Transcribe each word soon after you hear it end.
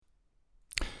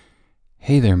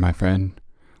Hey there, my friend.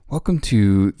 Welcome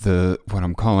to what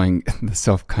I'm calling the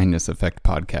Self-Kindness Effect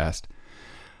podcast.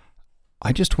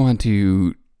 I just want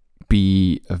to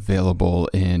be available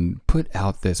and put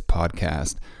out this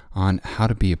podcast on how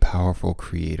to be a powerful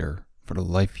creator for the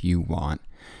life you want.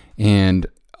 And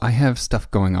I have stuff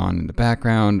going on in the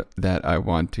background that I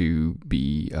want to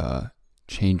be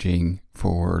changing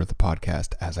for the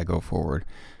podcast as I go forward.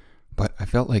 But I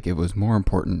felt like it was more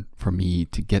important for me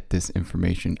to get this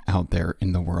information out there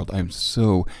in the world. I'm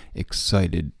so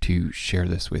excited to share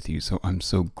this with you. So I'm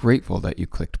so grateful that you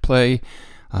clicked play.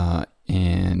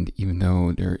 And even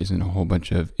though there isn't a whole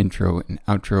bunch of intro and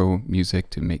outro music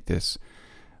to make this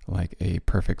like a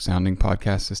perfect sounding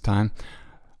podcast this time,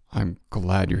 I'm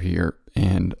glad you're here.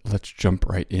 And let's jump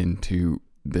right into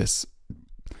this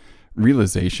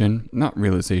not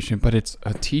realization, but it's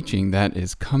a teaching that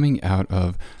is coming out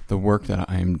of the work that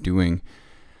I'm doing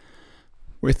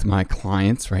with my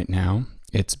clients right now.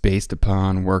 It's based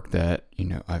upon work that,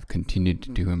 I've continued to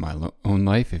do in my own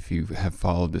life. If you have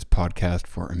followed this podcast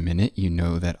for a minute, you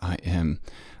know that I am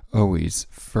always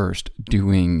first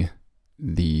doing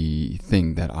the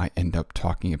thing that I end up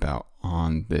talking about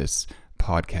on this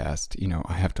podcast.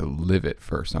 I have to live it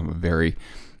first. I'm a very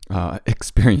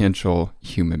experiential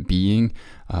human being.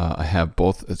 I have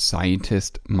both a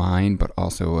scientist mind, but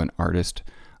also an artist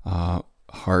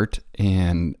heart.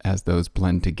 And as those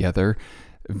blend together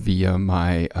via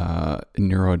my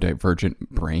neurodivergent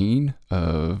brain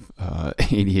of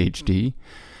ADHD,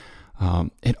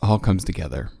 it all comes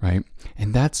together, right?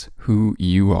 And that's who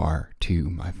you are too,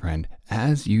 my friend.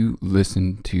 As you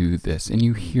listen to this and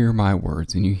you hear my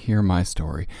words and you hear my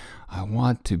story, I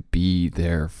want to be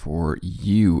there for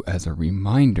you as a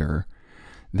reminder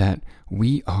that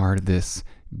we are this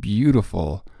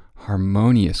beautiful,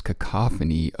 harmonious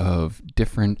cacophony of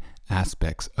different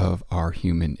aspects of our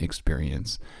human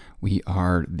experience. We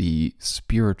are the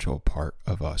spiritual part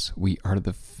of us. We are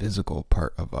the physical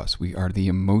part of us. We are the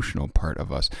emotional part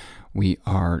of us. We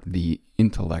are the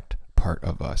intellect part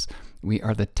of us. We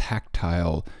are the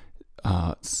tactile,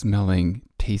 smelling,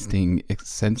 tasting,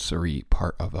 sensory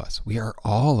part of us. We are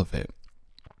all of it.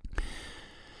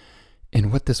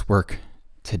 And what this work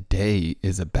today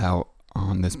is about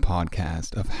on this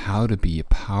podcast of how to be a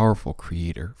powerful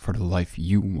creator for the life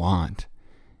you want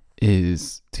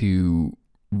is to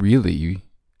really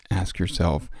ask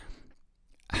yourself,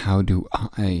 how do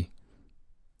I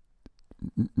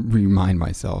remind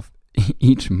myself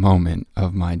each moment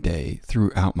of my day,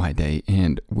 throughout my day,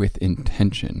 and with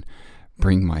intention,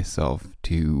 bring myself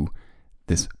to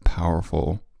this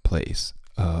powerful place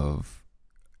of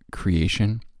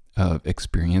creation, of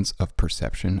experience, of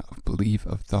perception, of belief,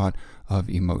 of thought, of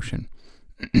emotion.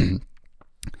 And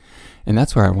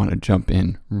that's where I want to jump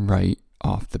in right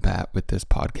off the bat with this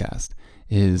podcast,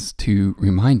 is to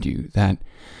remind you that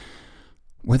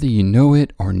whether you know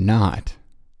it or not,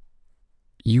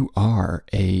 you are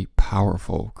a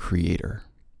powerful creator.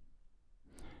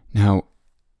 Now,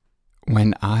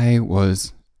 when I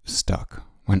was stuck,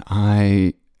 when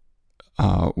I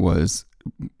was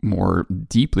more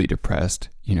deeply depressed,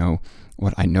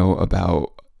 what I know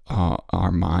about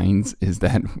our minds is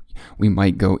that we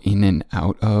might go in and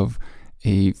out of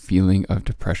a feeling of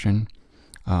depression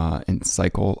and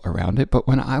cycle around it. But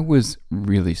when I was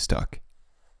really stuck,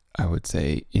 I would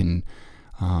say in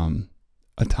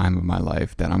a time of my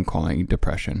life that I'm calling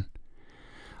depression,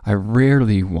 I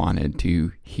rarely wanted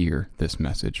to hear this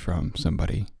message from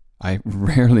somebody. I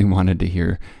rarely wanted to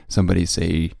hear somebody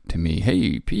say to me,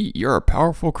 "Hey, Pete, you're a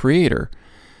powerful creator,"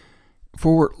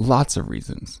 for lots of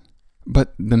reasons.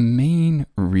 But the main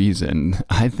reason,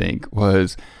 I think,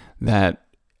 was that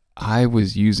I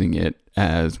was using it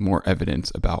as more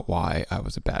evidence about why I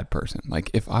was a bad person. Like,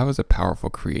 if I was a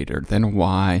powerful creator, then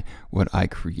why would I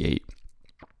create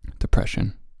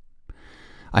depression?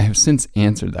 I have since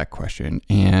answered that question,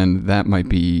 and that might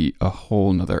be a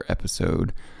whole nother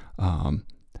episode.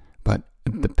 But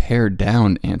the pared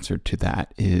down answer to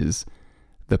that is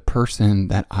the person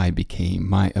that I became,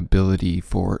 my ability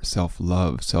for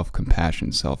self-love,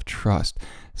 self-compassion, self-trust,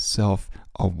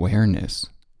 self-awareness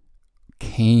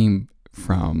came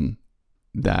from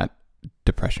that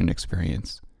depression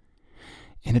experience.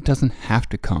 And it doesn't have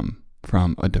to come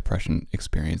from a depression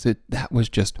experience. That was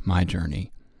just my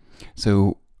journey.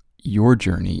 So your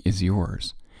journey is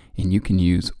yours, and you can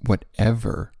use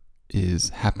whatever is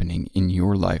happening in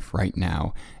your life right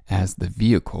now as the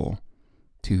vehicle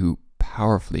to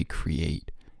powerfully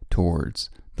create towards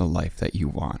the life that you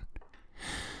want.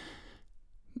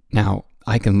 Now,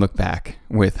 I can look back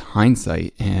with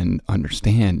hindsight and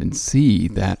understand and see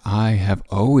that I have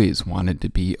always wanted to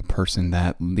be a person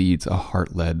that leads a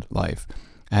heart-led life.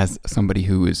 As somebody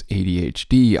who is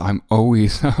ADHD, I'm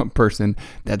always a person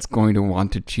that's going to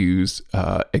want to choose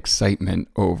excitement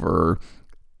over,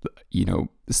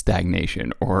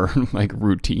 stagnation or like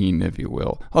routine, if you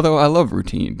will. Although I love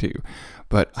routine too,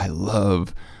 but I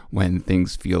love when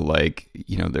things feel like,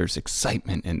 there's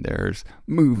excitement and there's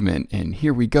movement and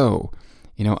here we go.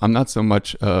 I'm not so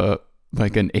much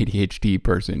like an ADHD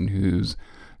person who's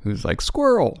like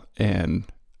squirrel and,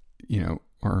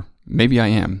 or maybe I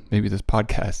am. Maybe this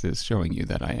podcast is showing you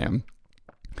that I am.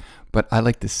 But I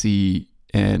like to see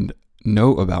and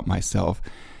know about myself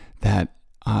that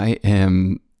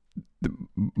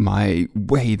my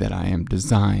way that I am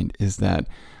designed is that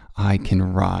I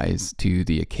can rise to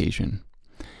the occasion.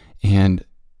 And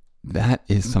that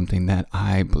is something that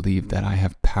I believe that I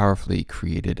have powerfully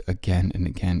created again and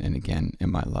again and again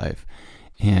in my life.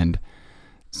 And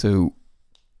so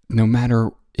no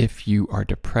matter if you are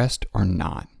depressed or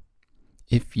not,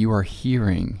 if you are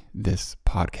hearing this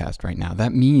podcast right now,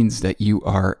 that means that you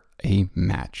are a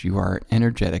match. You are an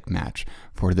energetic match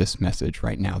for this message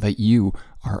right now, that you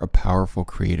are a powerful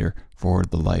creator for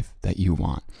the life that you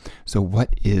want. So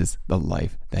what is the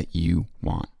life that you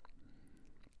want?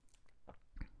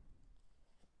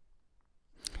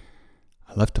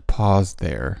 I left a pause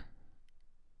there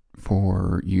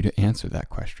for you to answer that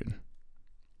question.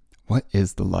 What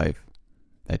is the life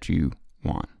that you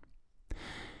want?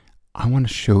 I want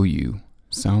to show you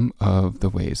some of the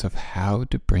ways of how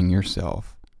to bring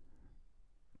yourself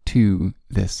to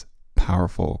this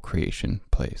powerful creation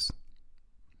place.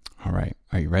 All right,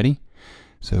 are you ready?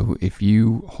 So if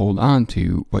you hold on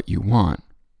to what you want,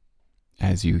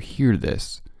 as you hear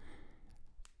this,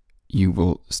 you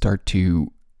will start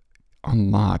to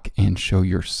unlock and show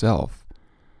yourself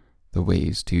the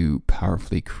ways to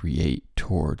powerfully create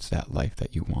towards that life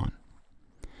that you want.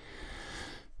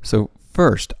 So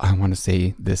first, I want to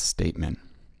say this statement.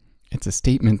 It's a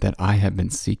statement that I have been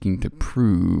seeking to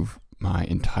prove my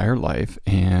entire life,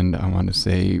 and I want to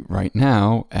say right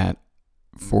now at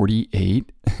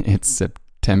 48, it's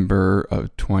September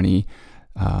of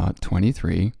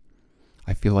 2023,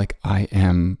 I feel like I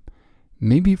am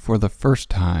maybe for the first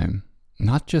time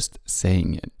not just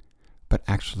saying it, but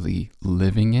actually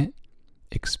living it,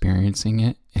 experiencing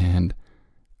it, and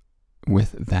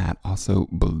with that also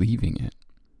believing it.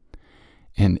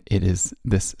 And it is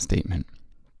this statement.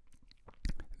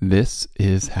 This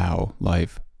is how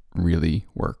life really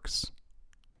works.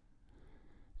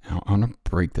 Now, I want to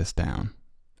break this down.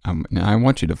 Now I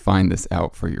want you to find this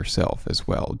out for yourself as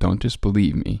well. Don't just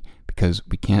believe me, because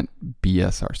we can't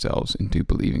BS ourselves into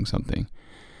believing something.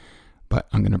 But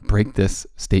I'm going to break this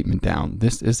statement down.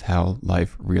 This is how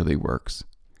life really works.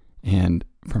 And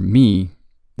for me,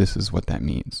 this is what that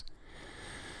means.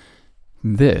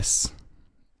 This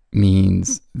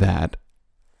means that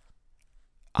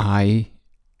I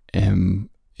am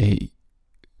a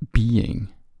being,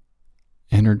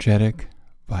 energetic,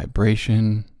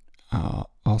 vibration,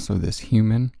 also this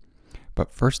human.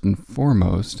 But first and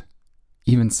foremost,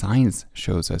 even science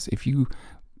shows us, if you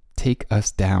take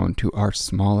us down to our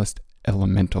smallest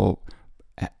elemental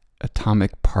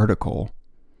atomic particle,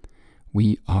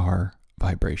 we are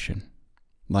vibration.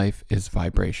 Life is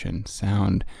vibration.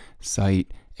 Sound,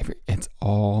 sight, it's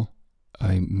all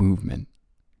a movement.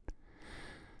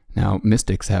 Now,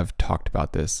 mystics have talked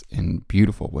about this in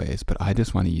beautiful ways, but I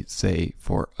just want to say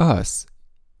for us,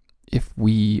 if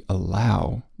we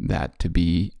allow that to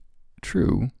be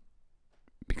true,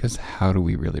 because how do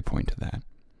we really point to that?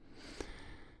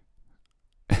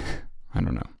 I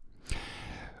don't know.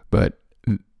 But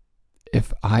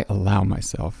if I allow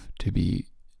myself to be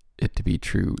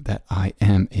true, that I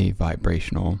am a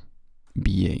vibrational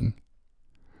being,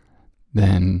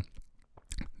 then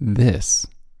this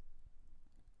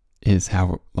is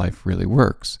how life really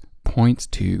works. Points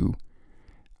to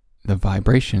the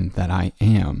vibration that I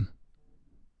am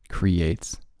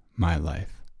creates my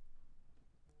life.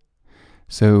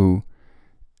 So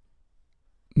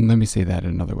let me say that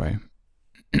another way.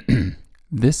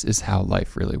 This is how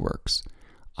life really works.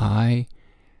 I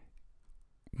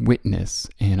witness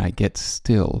and I get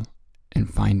still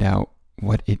and find out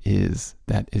what it is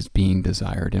that is being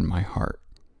desired in my heart.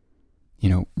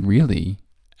 Really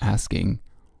asking,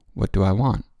 what do I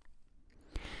want?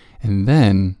 And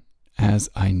then as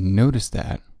I notice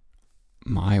that,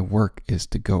 my work is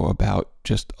to go about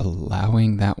just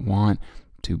allowing that want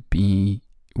to be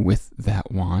with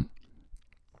that want.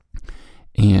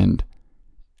 And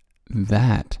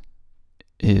that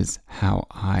is how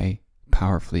I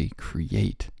powerfully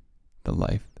create the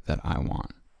life that I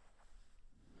want.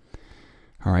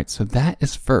 All right, so that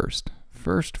is first.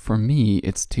 First, for me,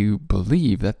 it's to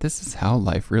believe that this is how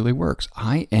life really works.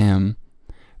 I am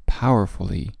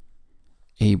powerfully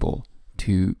able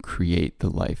to create the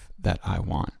life that I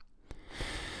want.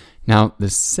 Now, the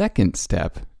second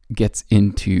step gets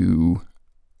into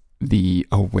the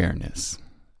awareness.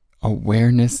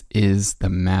 Awareness is the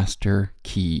master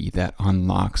key that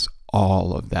unlocks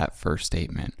all of that first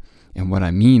statement. And what I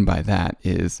mean by that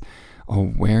is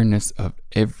awareness of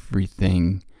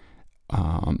everything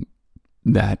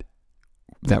that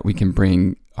we can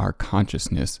bring our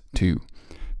consciousness to.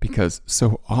 Because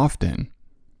so often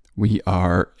we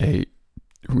are a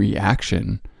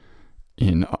reaction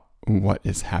in what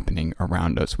is happening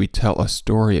around us. We tell a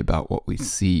story about what we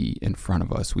see in front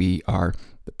of us. We are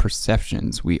the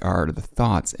perceptions, we are the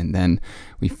thoughts, and then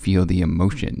we feel the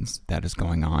emotions that is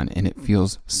going on. And it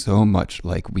feels so much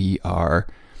like we are,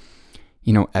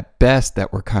 at best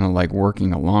that we're kind of like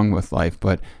working along with life,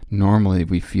 but normally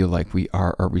we feel like we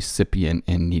are a recipient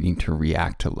and needing to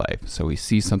react to life. So we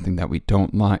see something that we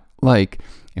don't like,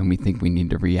 and we think we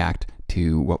need to react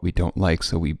to what we don't like,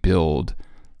 so we build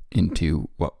into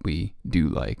what we do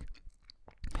like.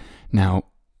 Now,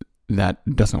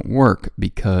 that doesn't work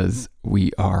because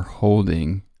we are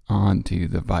holding on to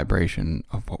the vibration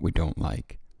of what we don't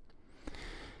like.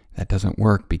 That doesn't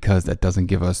work because that doesn't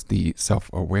give us the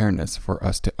self-awareness for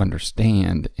us to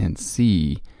understand and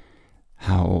see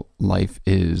how life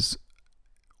is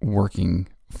working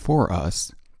for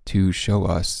us to show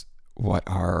us what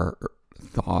our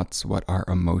thoughts, what our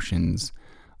emotions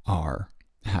are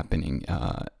happening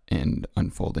and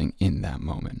unfolding in that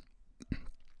moment.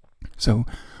 So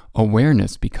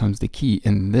awareness becomes the key,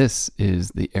 and this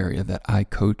is the area that I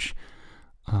coach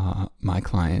my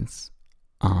clients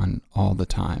on all the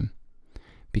time,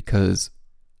 because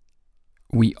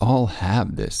we all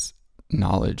have this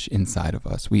knowledge inside of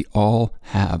us. We all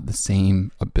have the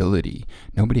same ability.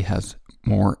 Nobody has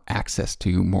more access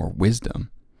to more wisdom.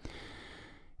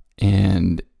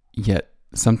 And yet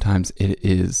sometimes it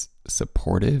is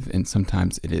supportive and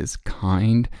sometimes it is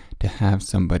kind to have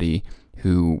somebody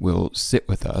who will sit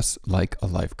with us like a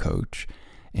life coach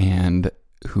and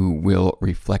who will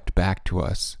reflect back to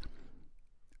us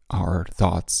our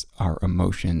thoughts, our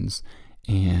emotions,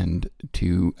 and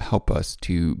to help us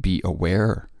to be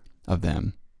aware of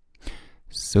them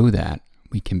so that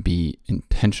we can be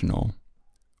intentional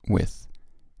with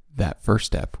that first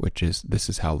step, which is this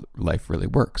is how life really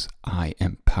works. I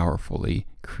am powerfully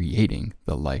creating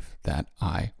the life that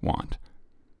I want.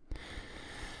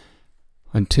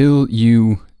 Until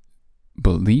you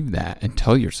believe that and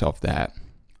tell yourself that,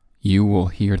 you will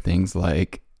hear things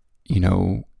like,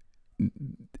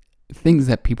 things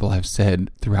that people have said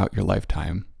throughout your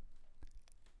lifetime,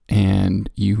 and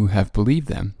you have believed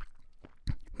them.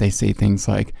 They say things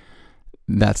like,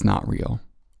 that's not real,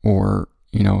 or,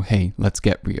 hey, let's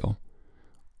get real.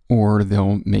 Or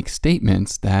they'll make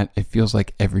statements that it feels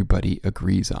like everybody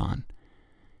agrees on.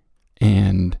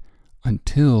 And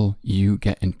until you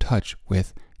get in touch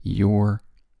with your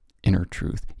inner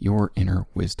truth, your inner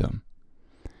wisdom,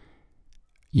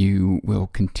 you will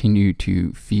continue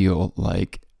to feel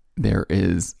like there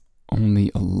is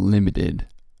only a limited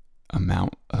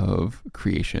amount of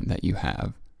creation that you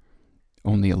have,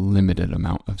 only a limited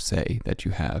amount of say that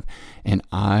you have. And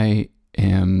I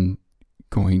am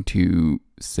going to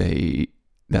say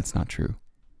that's not true.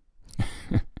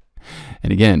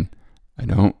 And again, I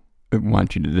don't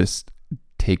want you to just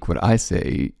take what I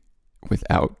say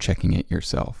without checking it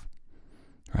yourself,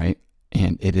 right?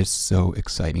 And it is so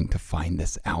exciting to find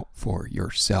this out for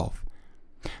yourself.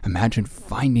 Imagine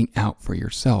finding out for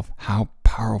yourself how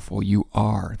powerful you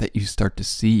are, that you start to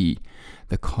see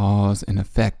the cause and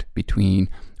effect between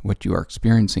what you are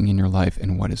experiencing in your life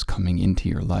and what is coming into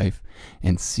your life,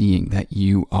 and seeing that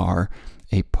you are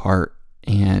a part,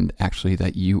 and actually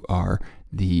that you are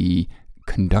the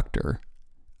conductor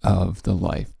of the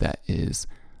life that is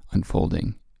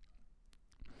unfolding.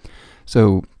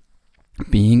 So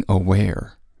being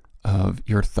aware of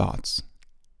your thoughts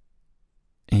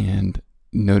and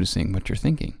noticing what you're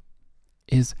thinking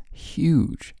is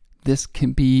huge. This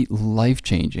can be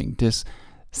life-changing, just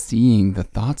seeing the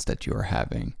thoughts that you are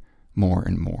having more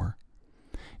and more.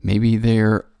 Maybe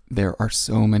there are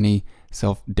so many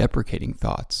self-deprecating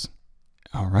thoughts.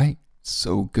 All right,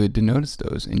 so good to notice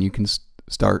those, and you can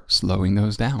start slowing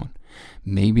those down.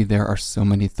 Maybe there are so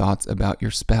many thoughts about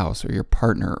your spouse or your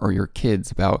partner or your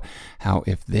kids about how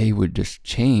if they would just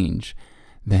change,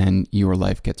 then your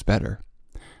life gets better.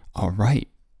 All right,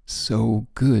 so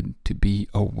good to be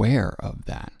aware of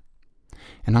that.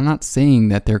 And I'm not saying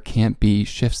that there can't be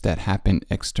shifts that happen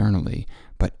externally,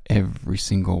 but every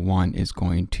single one is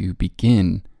going to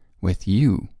begin with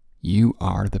you. You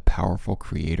are the powerful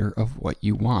creator of what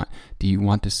you want. Do you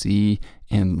want to see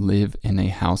and live in a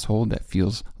household that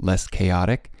feels less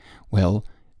chaotic? Well,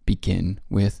 begin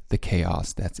with the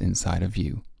chaos that's inside of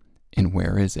you. And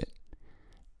where is it?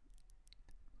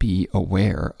 Be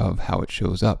aware of how it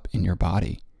shows up in your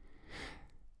body.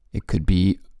 It could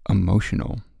be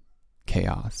emotional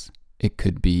chaos. It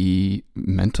could be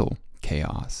mental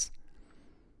chaos.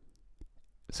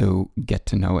 So get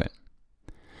to know it.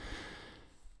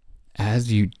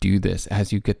 As you do this,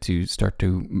 as you get to start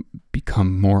to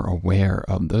become more aware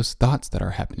of those thoughts that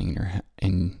are happening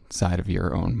inside of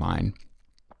your own mind,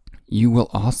 you will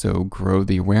also grow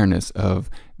the awareness of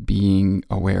being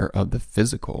aware of the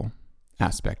physical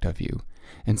aspect of you.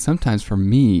 And sometimes for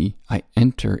me, I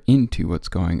enter into what's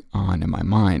going on in my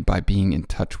mind by being in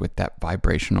touch with that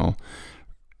vibrational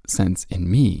sense in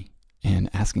me and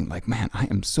asking like, man, I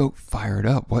am so fired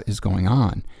up. What is going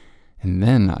on? And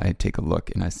then I take a look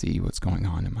and I see what's going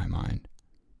on in my mind.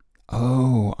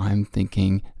 Oh, I'm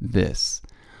thinking this.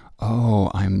 Oh,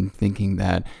 I'm thinking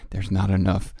that there's not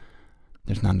enough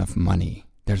money.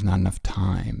 There's not enough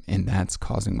time. And that's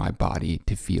causing my body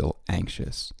to feel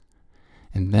anxious.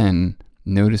 And then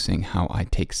noticing how I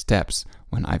take steps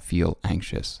when I feel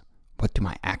anxious. What do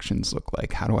my actions look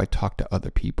like? How do I talk to other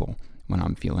people when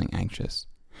I'm feeling anxious?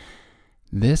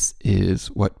 This is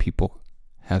what people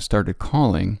have started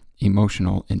calling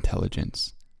emotional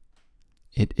intelligence.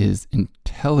 It is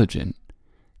intelligent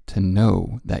to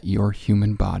know that your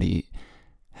human body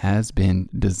has been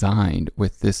designed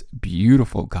with this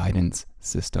beautiful guidance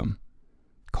system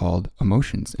called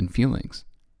emotions and feelings.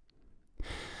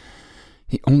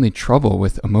 The only trouble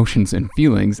with emotions and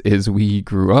feelings is we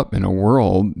grew up in a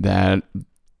world that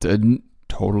didn't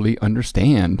totally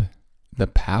understand the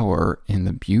power and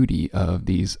the beauty of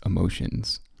these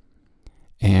emotions.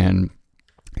 And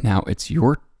now it's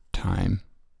your time,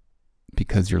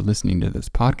 because you're listening to this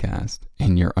podcast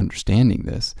and you're understanding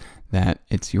this, that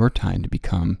it's your time to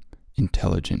become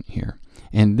intelligent here.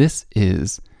 And this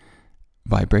is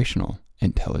vibrational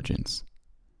intelligence.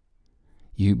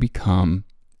 You become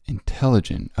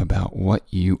intelligent about what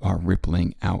you are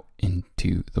rippling out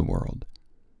into the world.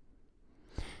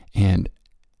 And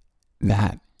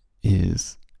that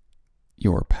is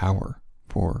your power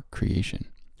for creation.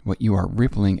 What you are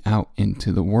rippling out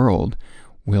into the world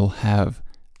will have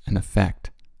an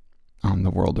effect on the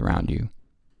world around you.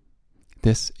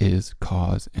 This is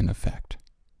cause and effect.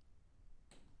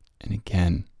 And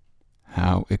again,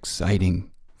 how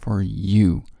exciting for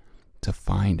you to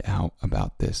find out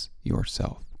about this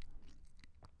yourself.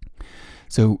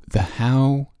 So the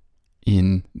how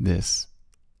in this,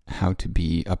 how to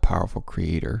be a powerful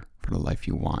creator for the life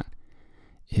you want,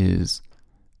 is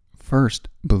first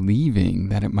believing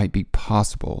that it might be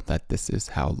possible that this is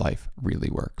how life really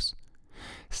works.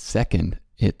 Second,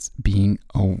 it's being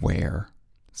aware.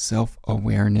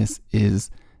 Self-awareness is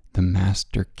the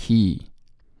master key.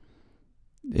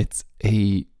 It's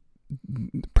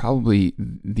probably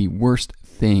the worst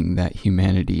thing that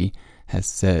humanity has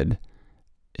said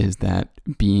is that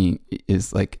being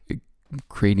is like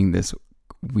creating this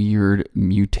weird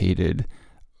mutated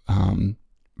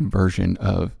version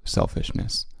of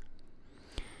selfishness.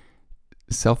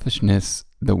 Selfishness,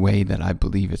 the way that I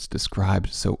believe it's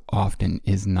described so often,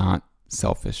 is not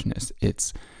selfishness.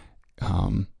 It's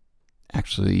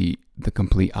actually the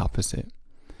complete opposite.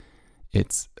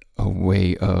 It's a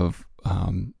way of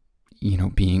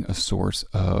being a source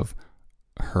of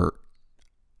hurt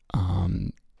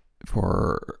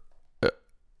for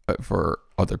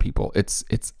other people.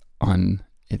 It's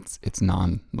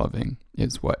non-loving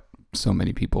is what so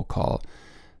many people call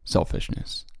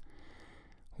selfishness.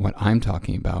 What I'm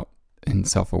talking about in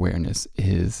self-awareness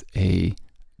is a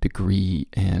degree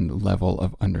and level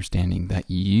of understanding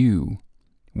that you,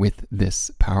 with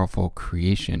this powerful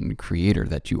creator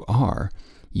that you are,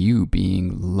 you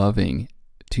being loving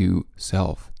to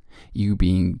self, you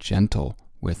being gentle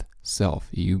with self,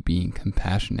 you being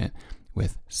compassionate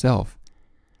with self,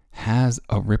 has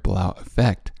a ripple out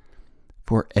effect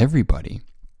for everybody.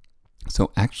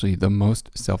 So actually the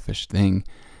most selfish thing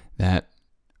that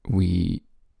we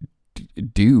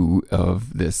do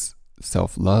of this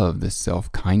self-love, this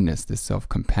self-kindness, this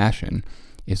self-compassion,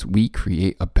 is we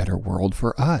create a better world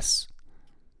for us.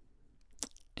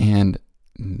 And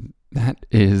that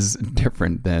is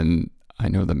different than, I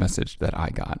know, the message that I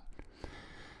got.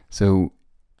 So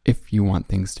if you want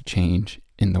things to change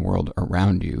in the world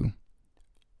around you,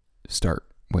 start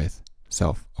with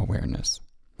self-awareness.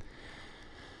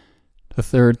 The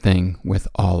third thing with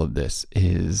all of this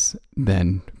is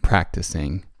then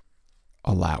practicing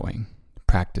allowing,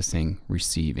 practicing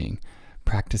receiving,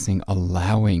 practicing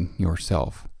allowing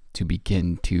yourself to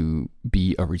begin to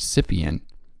be a recipient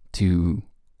to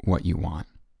what you want.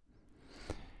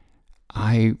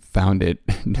 I found it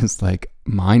just like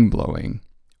mind-blowing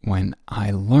when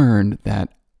I learned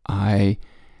that I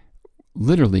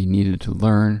literally needed to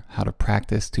learn how to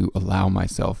practice to allow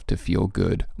myself to feel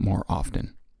good more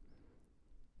often.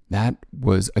 That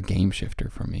was a game shifter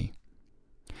for me.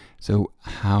 So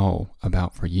how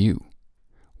about for you?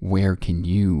 Where can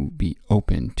you be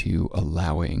open to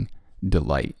allowing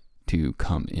delight to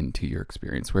come into your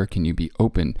experience? Where can you be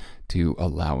open to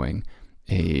allowing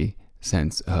a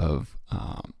sense of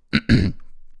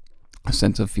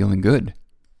feeling good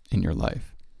in your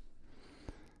life?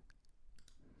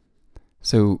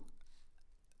 So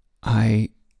I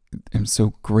am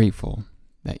so grateful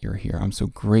that you're here. I'm so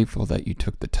grateful that you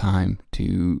took the time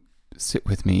to sit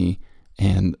with me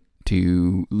and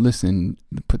to listen,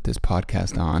 put this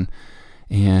podcast on.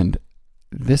 And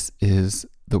this is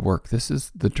the work. This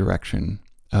is the direction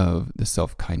of the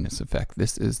self-kindness effect.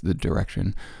 This is the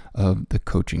direction of the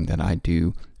coaching that I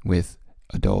do with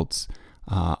adults.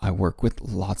 I work with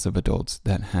lots of adults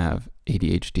that have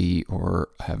ADHD or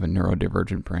have a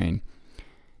neurodivergent brain.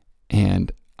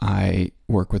 And I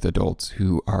work with adults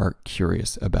who are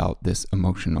curious about this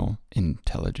emotional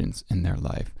intelligence in their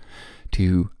life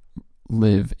to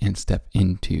live and step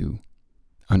into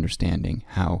understanding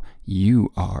how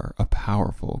you are a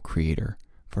powerful creator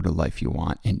for the life you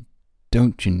want. And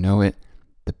don't you know it?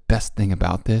 The best thing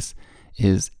about this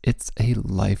is it's a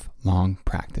lifelong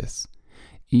practice.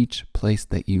 Each place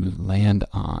that you land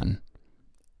on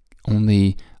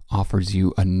only offers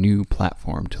you a new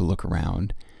platform to look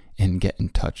around and get in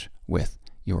touch with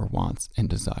your wants and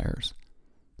desires.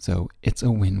 So it's a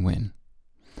win-win.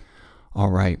 All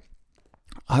right.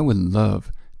 I would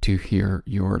love to hear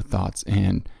your thoughts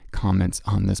and comments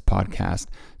on this podcast.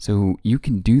 So you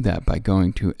can do that by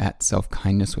going to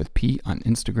 @selfkindnesswithpete on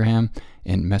Instagram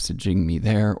and messaging me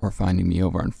there, or finding me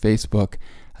over on Facebook.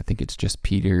 I think it's just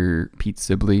Pete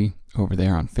Sibley over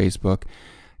there on Facebook.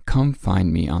 Come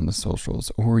find me on the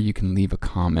socials, or you can leave a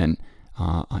comment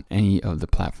on any of the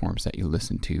platforms that you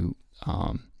listen to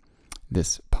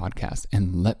this podcast,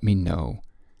 and let me know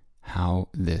how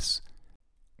this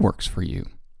works for you.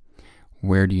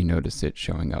 Where do you notice it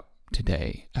showing up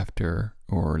today after,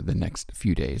 or the next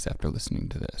few days after listening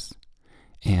to this?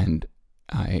 And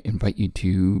I invite you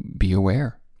to be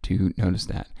aware, to notice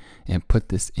that, and put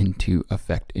this into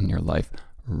effect in your life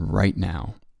right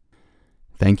now.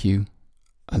 Thank you.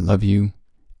 I love you.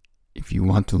 If you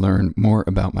want to learn more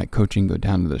about my coaching, go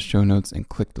down to the show notes and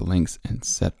click the links and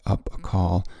set up a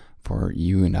call for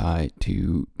you and I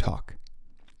to talk.